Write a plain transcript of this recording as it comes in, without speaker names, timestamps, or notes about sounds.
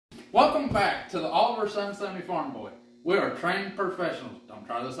Welcome back to the Oliver 770 Farm Boy. We are trained professionals. Don't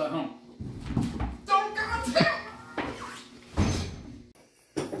try this at home. Don't goddamn!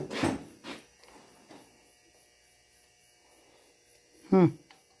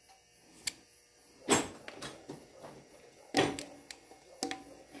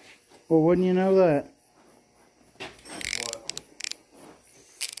 Well, wouldn't you know that?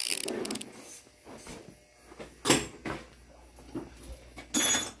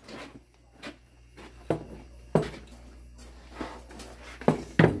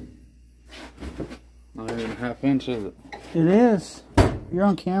 Not even a half inch, is it? It is. You're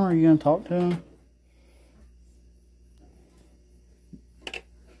on camera. You gonna talk to him?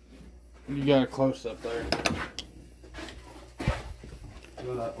 You got a close up there.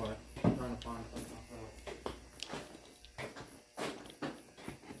 Go that way. I'm trying to find something myself.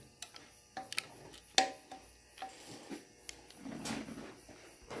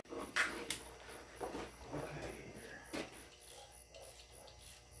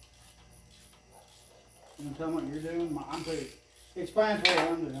 You wanna tell them what you're doing? I'm pretty. Explain to what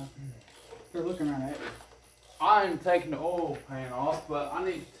I'm doing. They're looking right at you. I'm taking the oil pan off, but I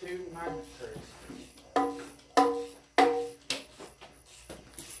need 2 magnet trays.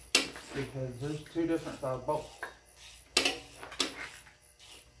 Because there's 2 different size bolts.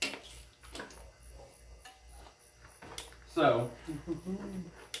 So,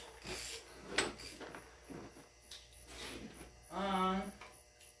 I'm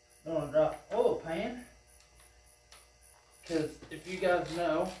gonna drop oil pan. Because if you guys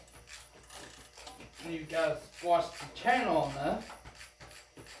know, and you guys watched the channel enough,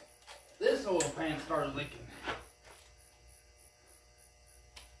 this oil pan started leaking.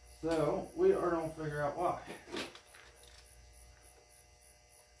 So we are gonna figure out why.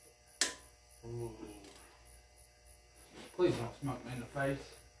 Ooh. Please don't smoke me in the face.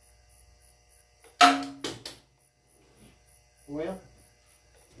 Well,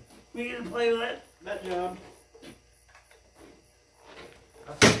 we get to play with that job.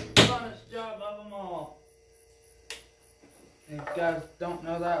 That's the funnest job of them all. And if you guys don't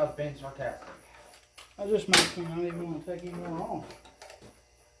know that, I was being sarcastic. I just makes me not even want to take any more off.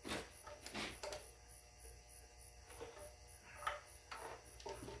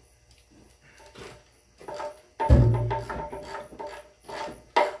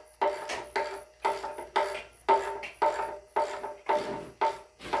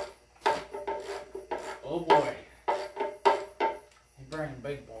 Oh boy. He bring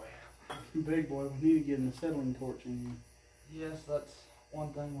big boy. Big boy, we need to get an acetylene torch in here. Yes, that's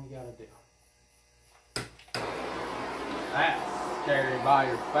one thing we gotta do. That's scary by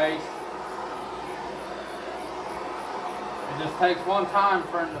your face. It just takes one time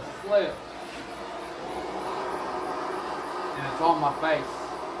for him to slip. And it's on my face.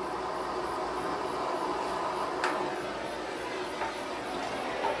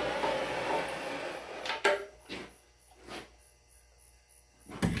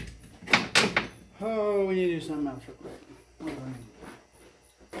 Oh, we need to do something else real quick. What do I need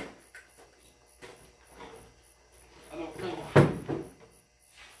to do? I don't know.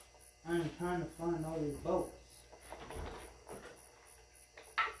 I'm trying to find all these bolts.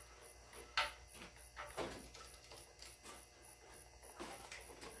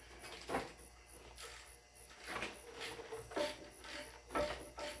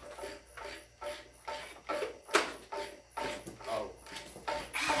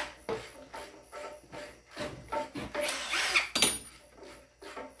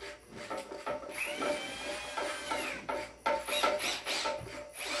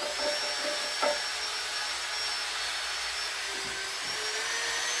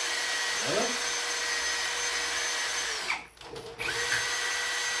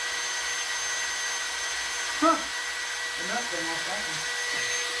 Huh. The nut came off that one.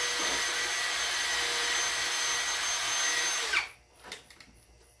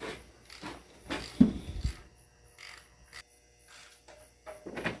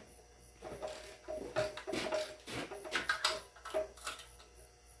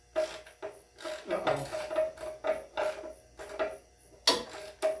 Uh-oh.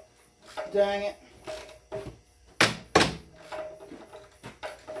 Dang it.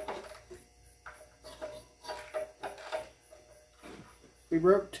 We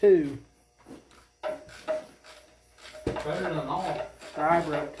broke 2. Better than all. I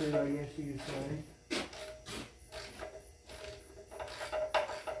broke 2, I guess you could say.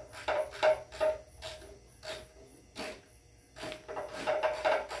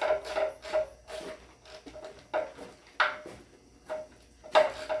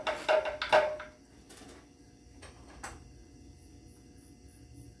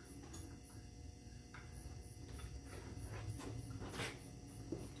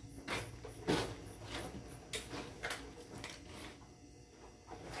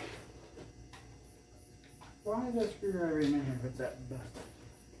 Why is that screwdriver in here if it's that busted?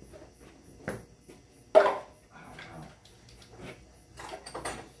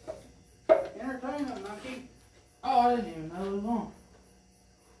 Entertainment, monkey. Oh, I didn't even know it was on.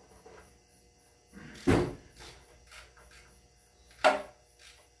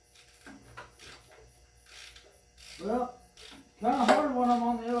 Well, kind of hard when I'm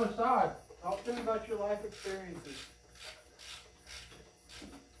on the other side. Talk to me about your life experiences.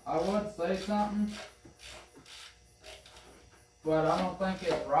 I would say something, but I don't think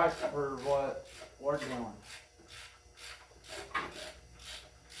it's right for what we're doing.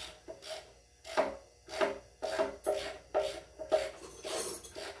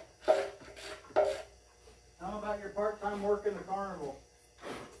 Tell me about your part-time work in the carnival.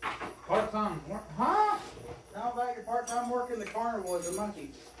 Part-time work? Huh? Tell me about your part-time work in the carnival as a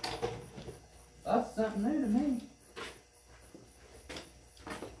monkey. That's something new to me.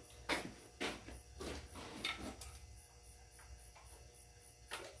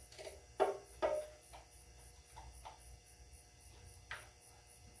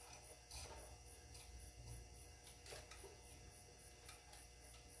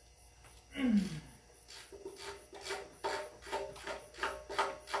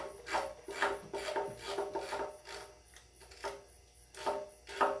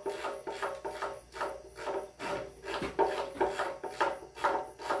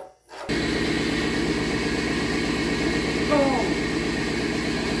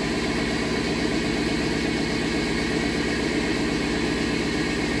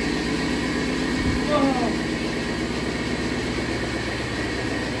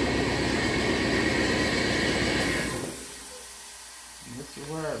 This is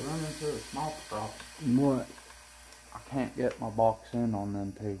where I run into a small problem. What? I can't get my box in on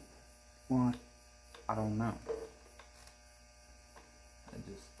them two. What? I don't know. I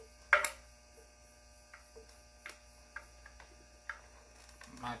just...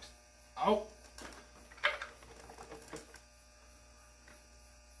 Max... Oh!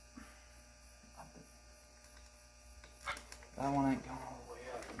 That one ain't going all the way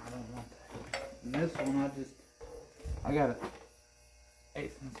up, and I don't want that. And this one, I got it.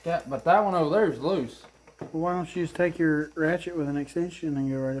 But that one over there is loose. Well, why don't you just take your ratchet with an extension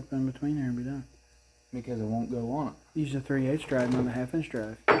and go right up in between there and be done? Because it won't go on it. Use a 3/8 drive, not a 1/2 inch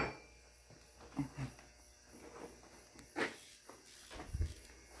drive. That's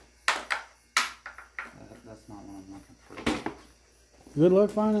not what I'm looking for. Good luck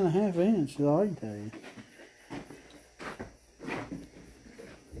finding a 1/2 inch, is all I can tell you.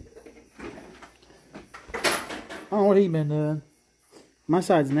 I don't know what he been doing. My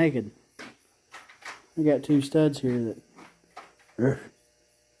side's naked. I got two studs here that...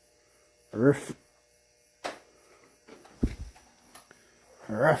 Ruff.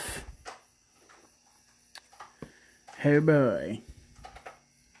 Hey boy.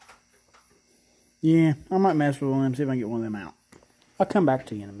 Yeah, I might mess with one of them, see if I can get one of them out. I'll come back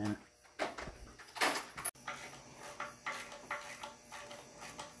to you in a minute.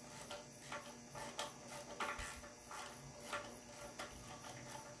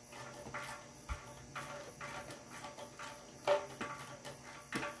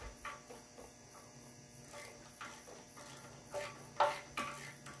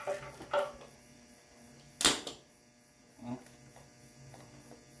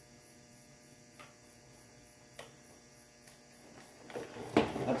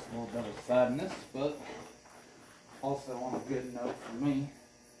 That's a little bit of sadness, but also on a good note for me.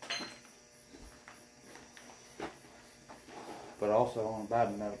 But also on a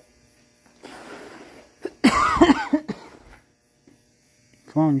bad note.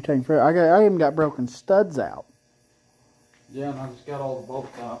 Come on, you're taking forever. I even got broken studs out. Yeah, and I just got all the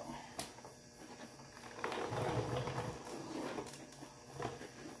bolts out.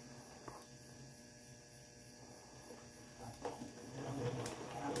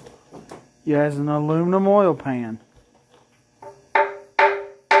 Yeah, it's an aluminum oil pan.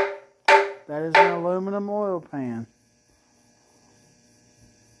 That is an aluminum oil pan.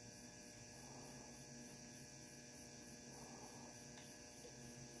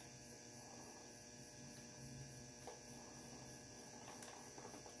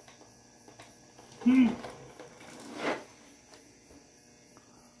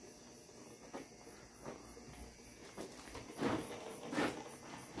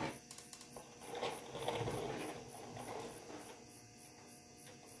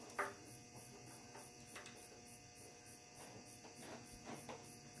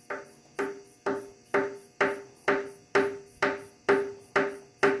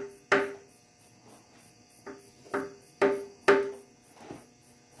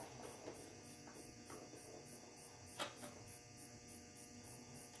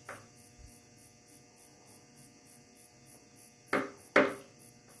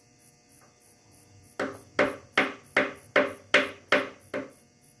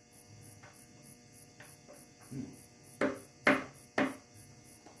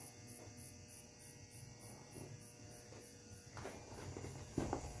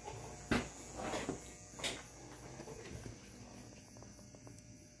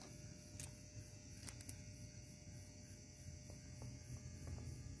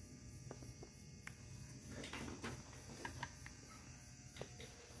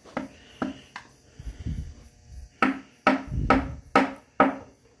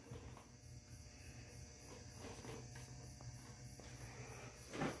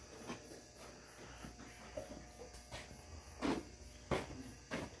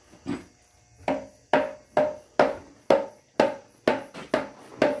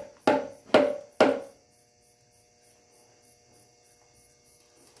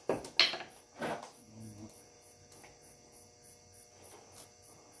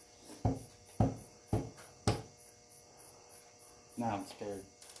 Now I'm scared.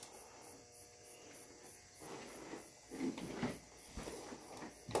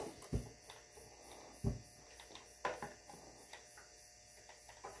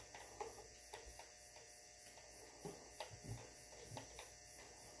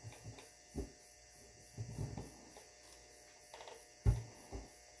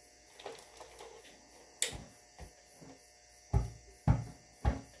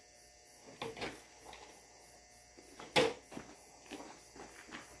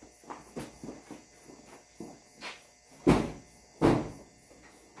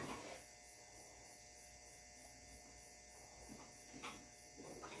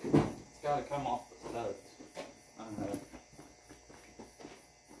 Gotta come off the studs.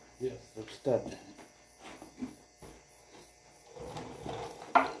 Yes, they're studs.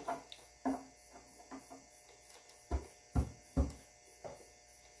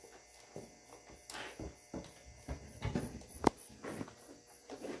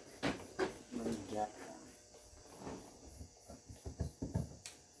 Jack.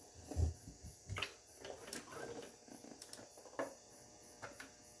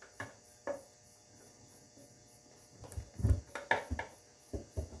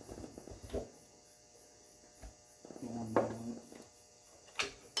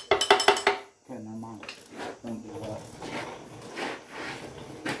 Okay, never mind. Won't do that.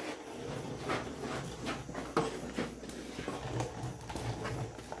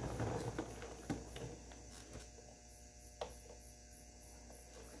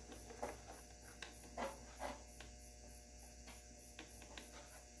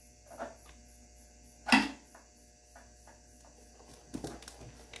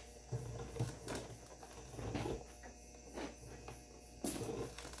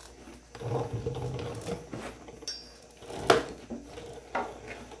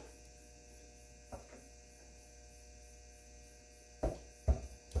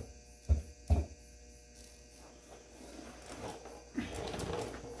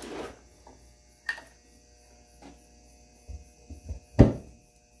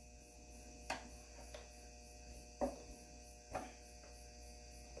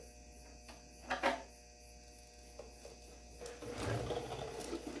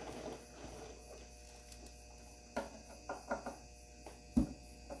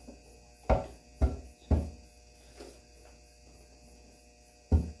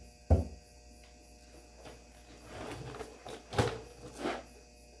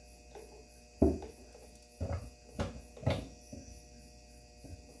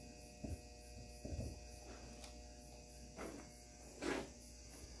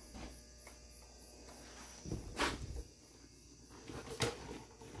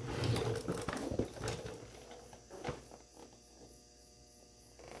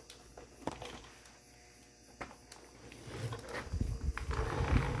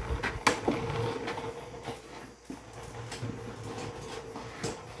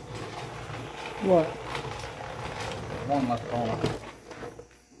 What? One left on.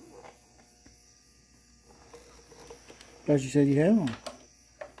 Thought you said you had one.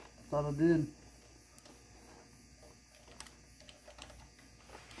 Thought I did.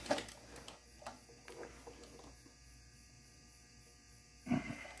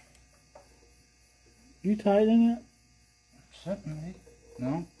 You tighten it? Something,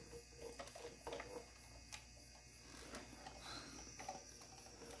 no.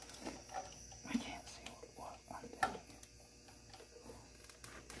 I can't see what I'm doing.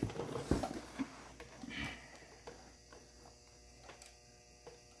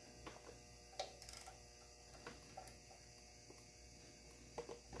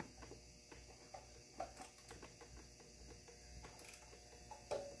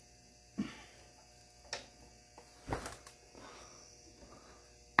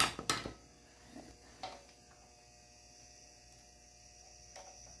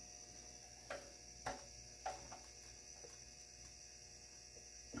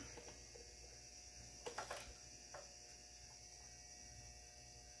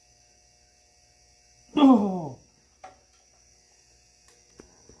 Oh!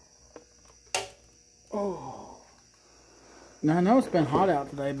 Oh! Now I know it's been hot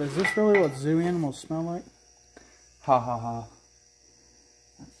out today, but is this really what zoo animals smell like? Ha ha ha.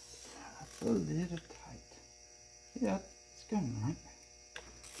 That's a little tight. Yeah, it's going right.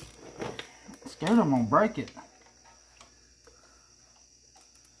 I'm scared I'm gonna break it.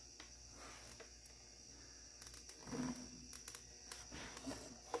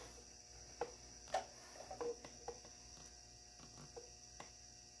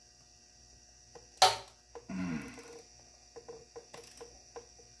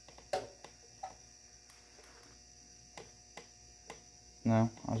 No,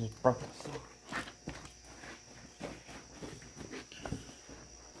 I just broke the socket.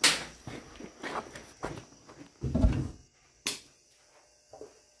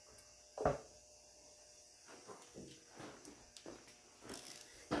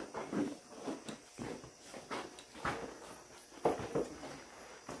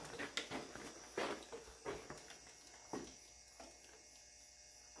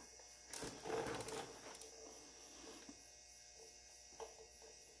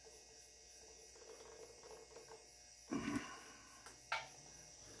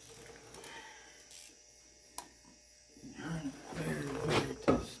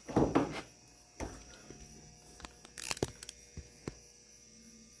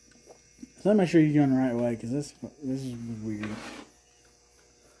 So make sure you're going the right way, because this is weird.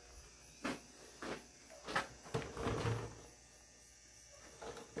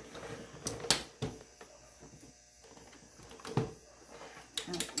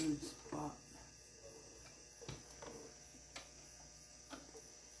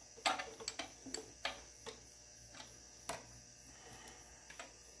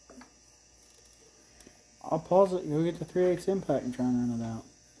 I'll pause it, go get the 3/8 impact and try and run it out.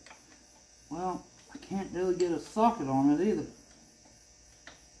 Well, I can't really get a socket on it either.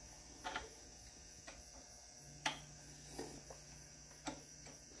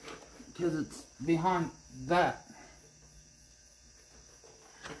 Because it's behind that.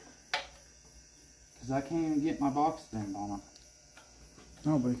 Because I can't even get my box stand on it.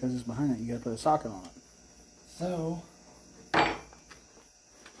 No, because it's behind it, you gotta put a socket on it. So, we'll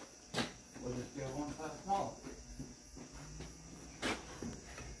just go one size smaller.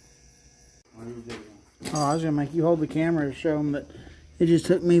 What are you doing? Oh, I was gonna make you hold the camera to show them that it just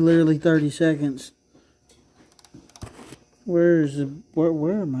took me literally 30 seconds. Where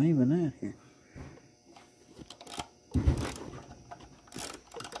am I even at here?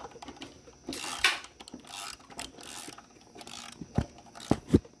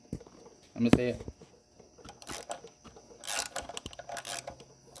 Let me see it.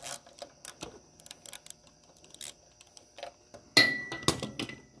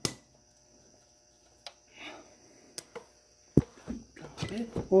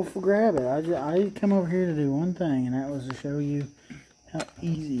 Well, grab it. I come over here to do one thing, and that was to show you how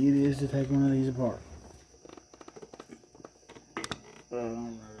easy it is to take one of these apart.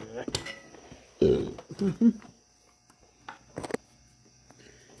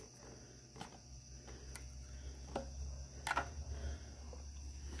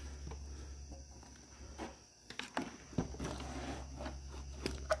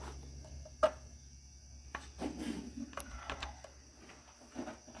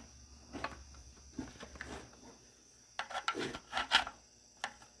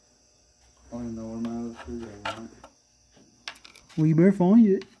 I don't even know where my other screwdriver went. Well, you better find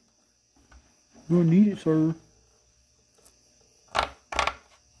it. You'll need it, sir.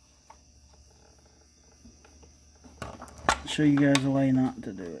 Show you guys a way not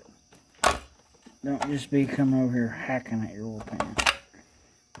to do it. Don't just be coming over here hacking at your oil pan.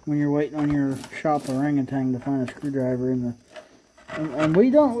 When you're waiting on your shop orangutan to find a screwdriver in the... And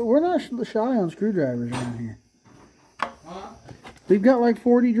we're not shy on screwdrivers around here. Huh? We've got like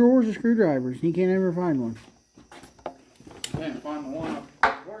 40 drawers of screwdrivers, and you can't ever find one. Can't find the one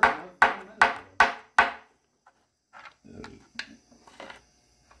I'm working with.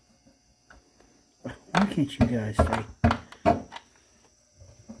 Why can't you guys stay?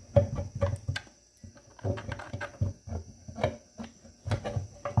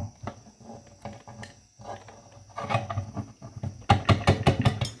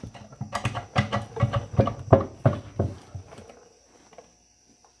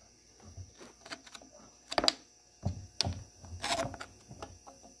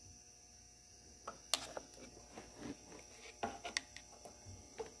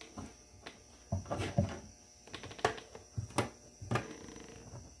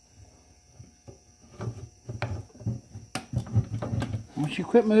 Once you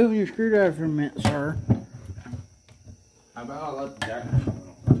quit moving your screwdriver for a minute, sir. How about I let the jack down?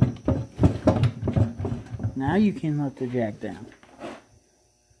 Now you can let the jack down.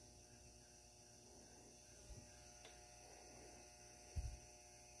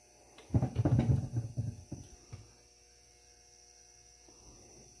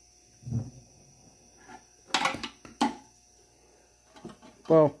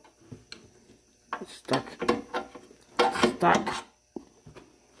 Well, it's stuck. It's stuck.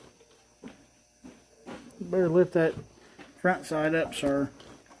 You better lift that front side up, sir.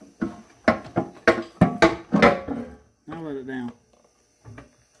 Now let it down.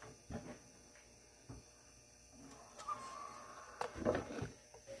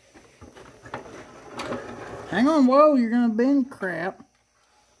 on. Whoa, you're going to bend crap.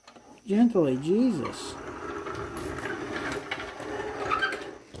 Gently, Jesus.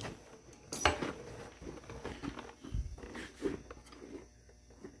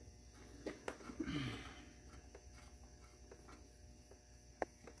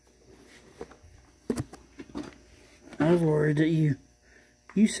 I was worried that you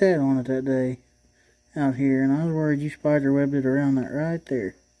sat on it that day out here, and I was worried you spider webbed it around that right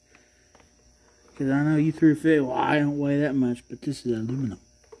there. Because I know you threw a fit. Well, I don't weigh that much, but this is aluminum.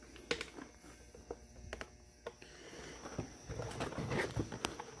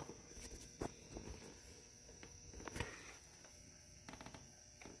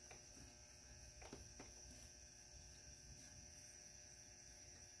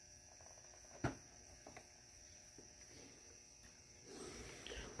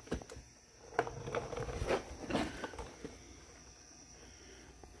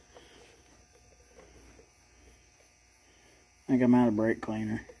 I think I'm out of brake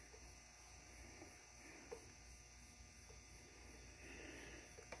cleaner.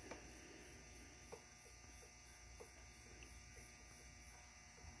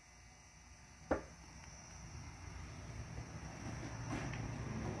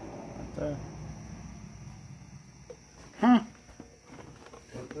 Huh?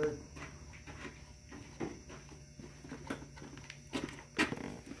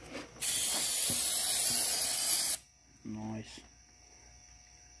 Nice.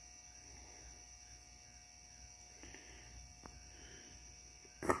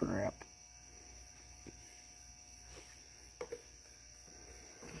 Crap.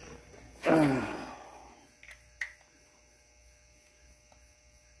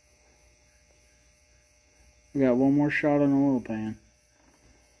 We got one more shot on the oil pan.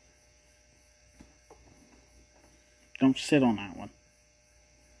 Don't sit on that one.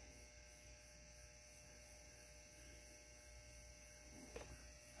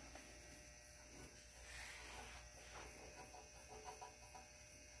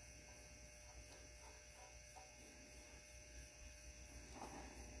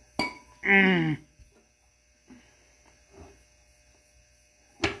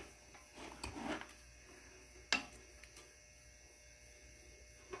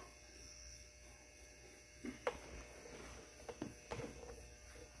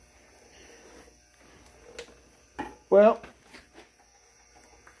 Well,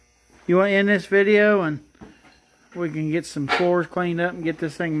 you want to end this video and we can get some floors cleaned up and get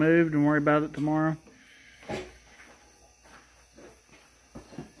this thing moved and worry about it tomorrow?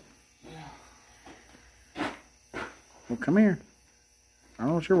 Well, come here. I don't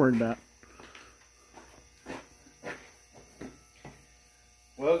know what you're worried about.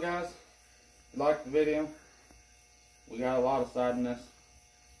 Well, guys, if you liked the video, we got a lot of side in this.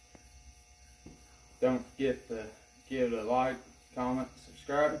 Don't forget to give it a like, comment,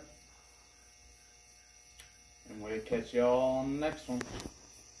 subscribe. And we'll catch y'all on the next one.